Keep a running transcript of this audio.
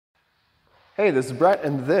Hey, this is Brett,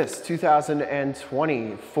 and this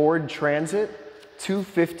 2020 Ford Transit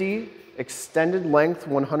 250 extended length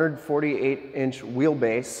 148-inch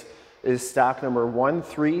wheelbase is stock number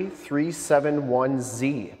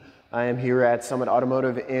 13371Z. I am here at Summit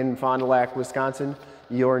Automotive in Fond du Lac, Wisconsin,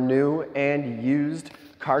 your new and used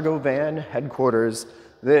cargo van headquarters.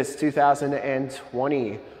 This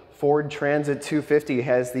 2020 Ford Transit 250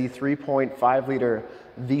 has the 3.5-liter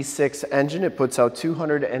V6 engine. It puts out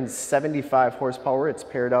 275 horsepower. It's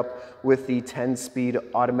paired up with the 10-speed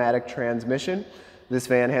automatic transmission. This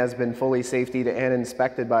van has been fully safetied and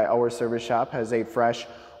inspected by our service shop, has a fresh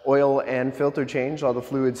oil and filter change. All the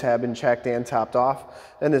fluids have been checked and topped off,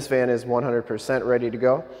 and this van is 100% ready to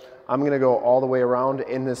go. I'm going to go all the way around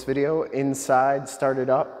in this video, inside, start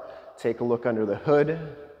it up, take a look under the hood,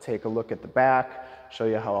 take a look at the back, show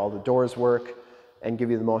you how all the doors work, and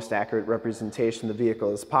give you the most accurate representation of the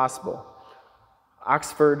vehicle as possible.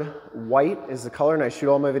 Oxford white is the color, and I shoot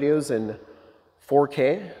all my videos in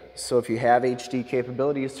 4K, so if you have HD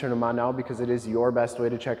capabilities, turn them on now, because it is your best way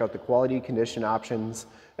to check out the quality, condition, options,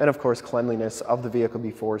 and of course cleanliness of the vehicle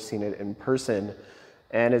before seeing it in person.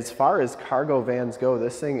 And as far as cargo vans go,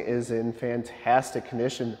 this thing is in fantastic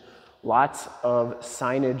condition. Lots of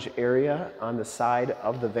signage area on the side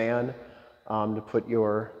of the van to put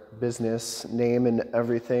your business name and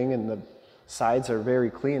everything, and the sides are very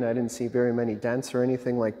clean. I didn't see very many dents or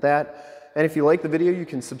anything like that. And if you like the video, you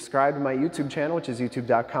can subscribe to my YouTube channel, which is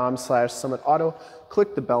youtube.com/summitauto.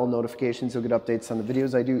 Click the bell notifications. You'll get updates on the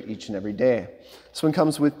videos I do each and every day. This one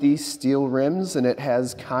comes with these steel rims, and it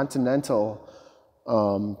has Continental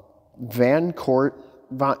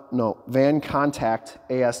Vancontact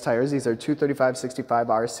AS tires. These are 235/65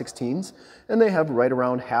 R16s, and they have right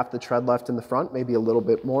around half the tread left in the front, maybe a little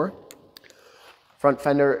bit more. Front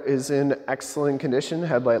fender is in excellent condition.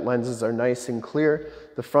 Headlight lenses are nice and clear.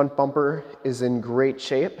 The front bumper is in great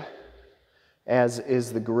shape, as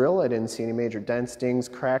is the grille. I didn't see any major dents, dings,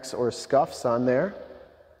 cracks, or scuffs on there.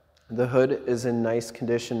 The hood is in nice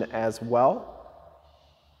condition as well.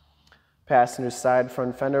 Passenger side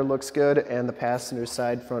front fender looks good, and the passenger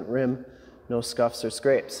side front rim, no scuffs or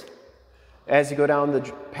scrapes. As you go down the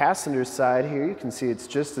passenger side here, you can see it's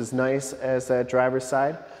just as nice as that driver's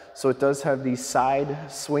side. So it does have these side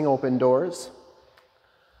swing open doors.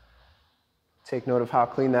 Take note of how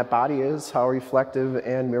clean that body is, how reflective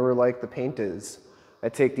and mirror-like the paint is. I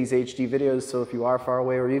take these HD videos, so if you are far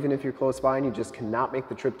away, or even if you're close by and you just cannot make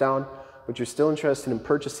the trip down, but you're still interested in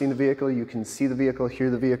purchasing the vehicle, you can see the vehicle, hear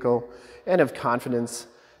the vehicle, and have confidence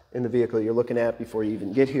in the vehicle you're looking at before you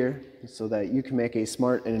even get here, so that you can make a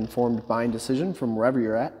smart and informed buying decision from wherever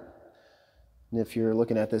you're at. And if you're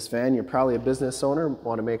looking at this van, you're probably a business owner,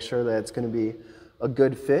 want to make sure that it's going to be a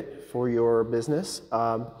good fit for your business.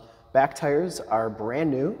 Back tires are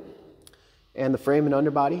brand new, and the frame and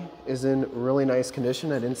underbody is in really nice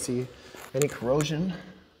condition. I didn't see any corrosion.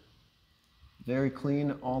 Very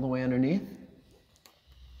clean all the way underneath.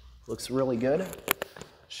 Looks really good.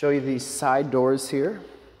 Show you these side doors here.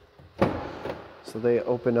 So they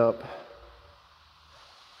open up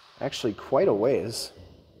actually quite a ways.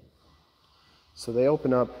 So they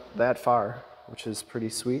open up that far, which is pretty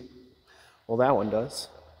sweet. Well, that one does.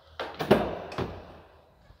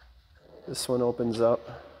 This one opens up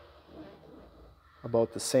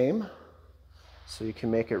about the same, so you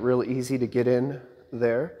can make it real easy to get in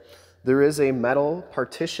there. There is a metal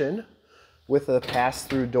partition with a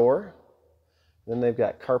pass-through door. Then they've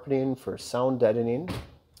got carpeting for sound deadening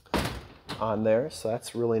on there, so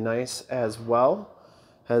that's really nice as well.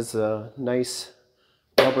 Has a nice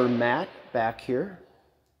rubber mat back here.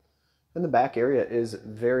 And the back area is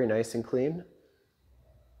very nice and clean.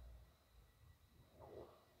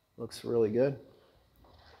 Looks really good.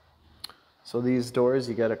 So these doors,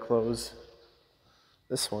 you gotta close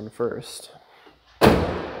this one first.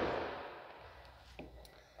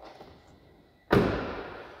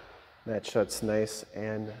 That shuts nice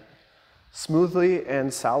and smoothly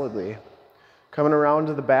and solidly. Coming around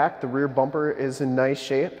to the back, the rear bumper is in nice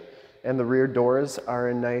shape, and the rear doors are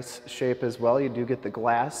in nice shape as well. You do get the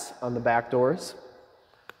glass on the back doors.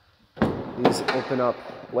 These open up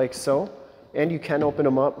like so, and you can open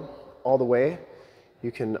them up all the way.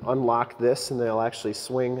 You can unlock this and they'll actually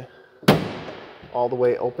swing all the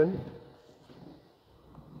way open,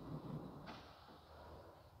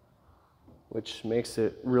 which makes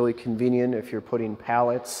it really convenient if you're putting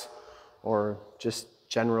pallets or just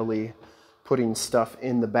generally putting stuff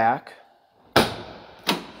in the back.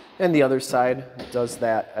 And the other side does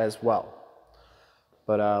that as well.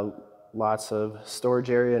 But lots of storage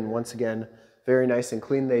area, and once again, very nice and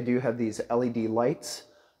clean. They do have these LED lights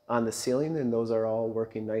on the ceiling, and those are all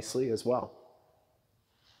working nicely as well.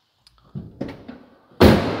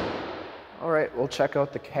 All right, we'll check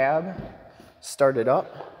out the cab, start it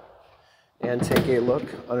up, and take a look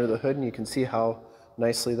under the hood, and you can see how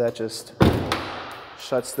nicely that just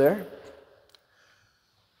shuts there.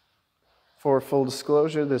 For full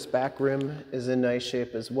disclosure, this back rim is in nice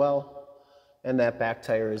shape as well, and that back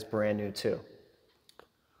tire is brand new too.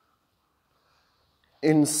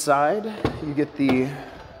 Inside, you get the,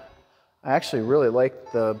 I actually really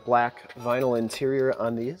like the black vinyl interior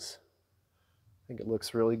on these. I think it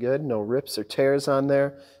looks really good. No rips or tears on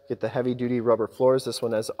there. Get the heavy duty rubber floors. This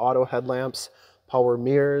one has auto headlamps, power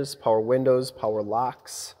mirrors, power windows, power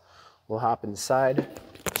locks. We'll hop inside,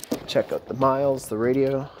 check out the miles, the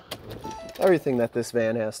radio, everything that this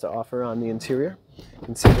van has to offer on the interior. You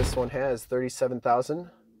can see this one has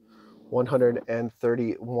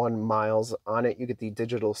 37,131 miles on it. You get the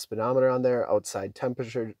digital speedometer on there, outside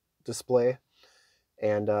temperature display,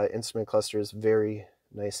 and instrument cluster is very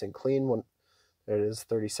nice and clean. There it is,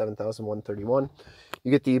 37,131.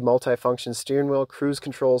 You get the multi-function steering wheel, cruise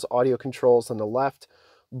controls, audio controls on the left,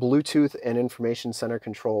 Bluetooth and information center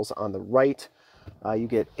controls on the right. You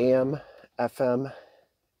get AM, FM,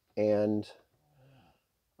 and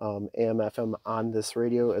AM/FM on this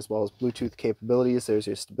radio, as well as Bluetooth capabilities. There's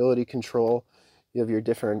your stability control. You have your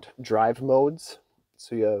different drive modes.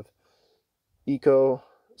 So you have eco,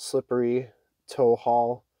 slippery, tow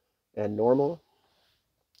haul, and normal.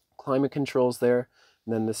 Climate controls there.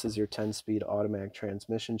 And then this is your 10-speed automatic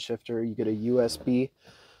transmission shifter. You get a USB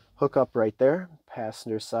hookup right there.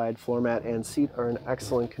 Passenger side floor mat and seat are in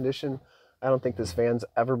excellent condition. I don't think this van's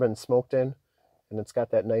ever been smoked in. And it's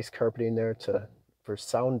got that nice carpeting there for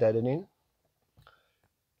sound deadening.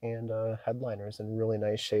 And headliner's in really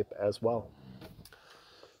nice shape as well.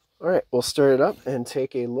 All right, we'll start it up and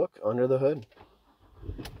take a look under the hood.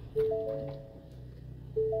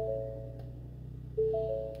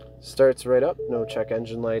 Starts right up, no check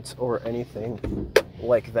engine lights or anything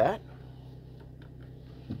like that.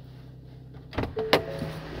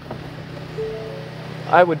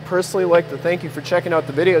 I would personally like to thank you for checking out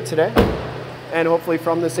the video today. And hopefully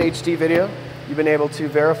from this HD video, you've been able to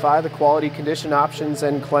verify the quality, condition, options,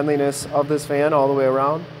 and cleanliness of this van all the way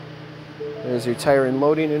around. There's your tire and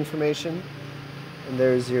loading information. And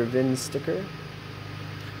there's your VIN sticker.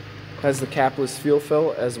 Has the capless fuel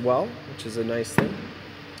fill as well, which is a nice thing.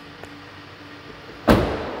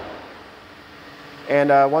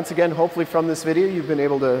 And once again, hopefully from this video, you've been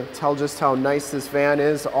able to tell just how nice this van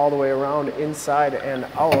is all the way around, inside and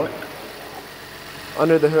out.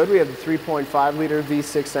 Under the hood, we have the 3.5 liter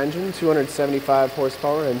V6 engine, 275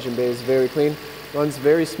 horsepower. Engine bay is very clean, runs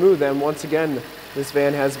very smooth. And once again, this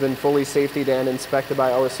van has been fully safetied and inspected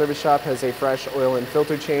by our service shop, has a fresh oil and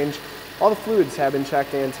filter change. All the fluids have been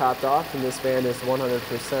checked and topped off, and this van is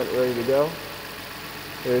 100% ready to go.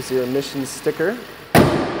 There's your emissions sticker.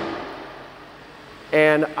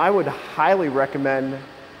 And I would highly recommend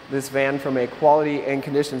this van from a quality and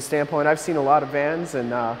condition standpoint. I've seen a lot of vans,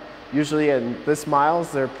 and usually in this miles,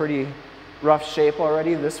 they're pretty rough shape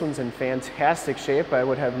already. This one's in fantastic shape. I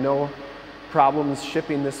would have no problems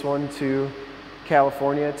shipping this one to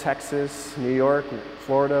California, Texas, New York,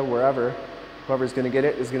 Florida, wherever. Whoever's gonna get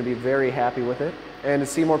it is gonna be very happy with it. And to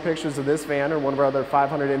see more pictures of this van or one of our other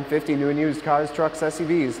 550 new and used cars, trucks,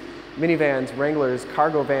 SUVs, minivans, Wranglers,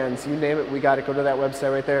 cargo vans, you name it, we got it. Go to that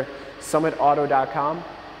website right there, summitauto.com.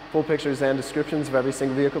 Full pictures and descriptions of every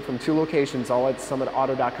single vehicle from 2 locations, all at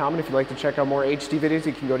summitauto.com. And if you'd like to check out more HD videos,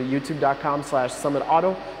 you can go to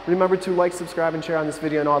youtube.com/summitauto. Remember to like, subscribe, and share on this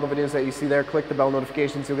video and all the videos that you see there. Click the bell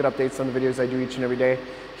notifications, you'll get updates on the videos I do each and every day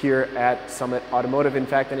here at Summit Automotive. In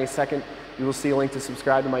fact, in a second, you will see a link to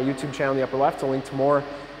subscribe to my YouTube channel in the upper left, a link to more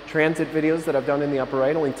transit videos that I've done in the upper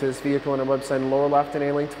right, a link to this vehicle on our website in the lower left, and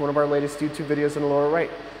a link to one of our latest YouTube videos in the lower right.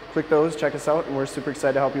 Click those, check us out, and we're super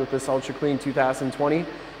excited to help you with this ultra clean 2020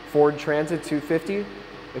 Ford Transit 250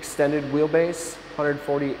 extended wheelbase,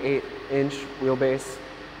 148-inch wheelbase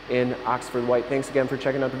in Oxford white. Thanks again for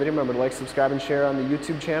checking out the video. Remember to like, subscribe, and share on the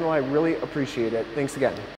YouTube channel. I really appreciate it. Thanks again.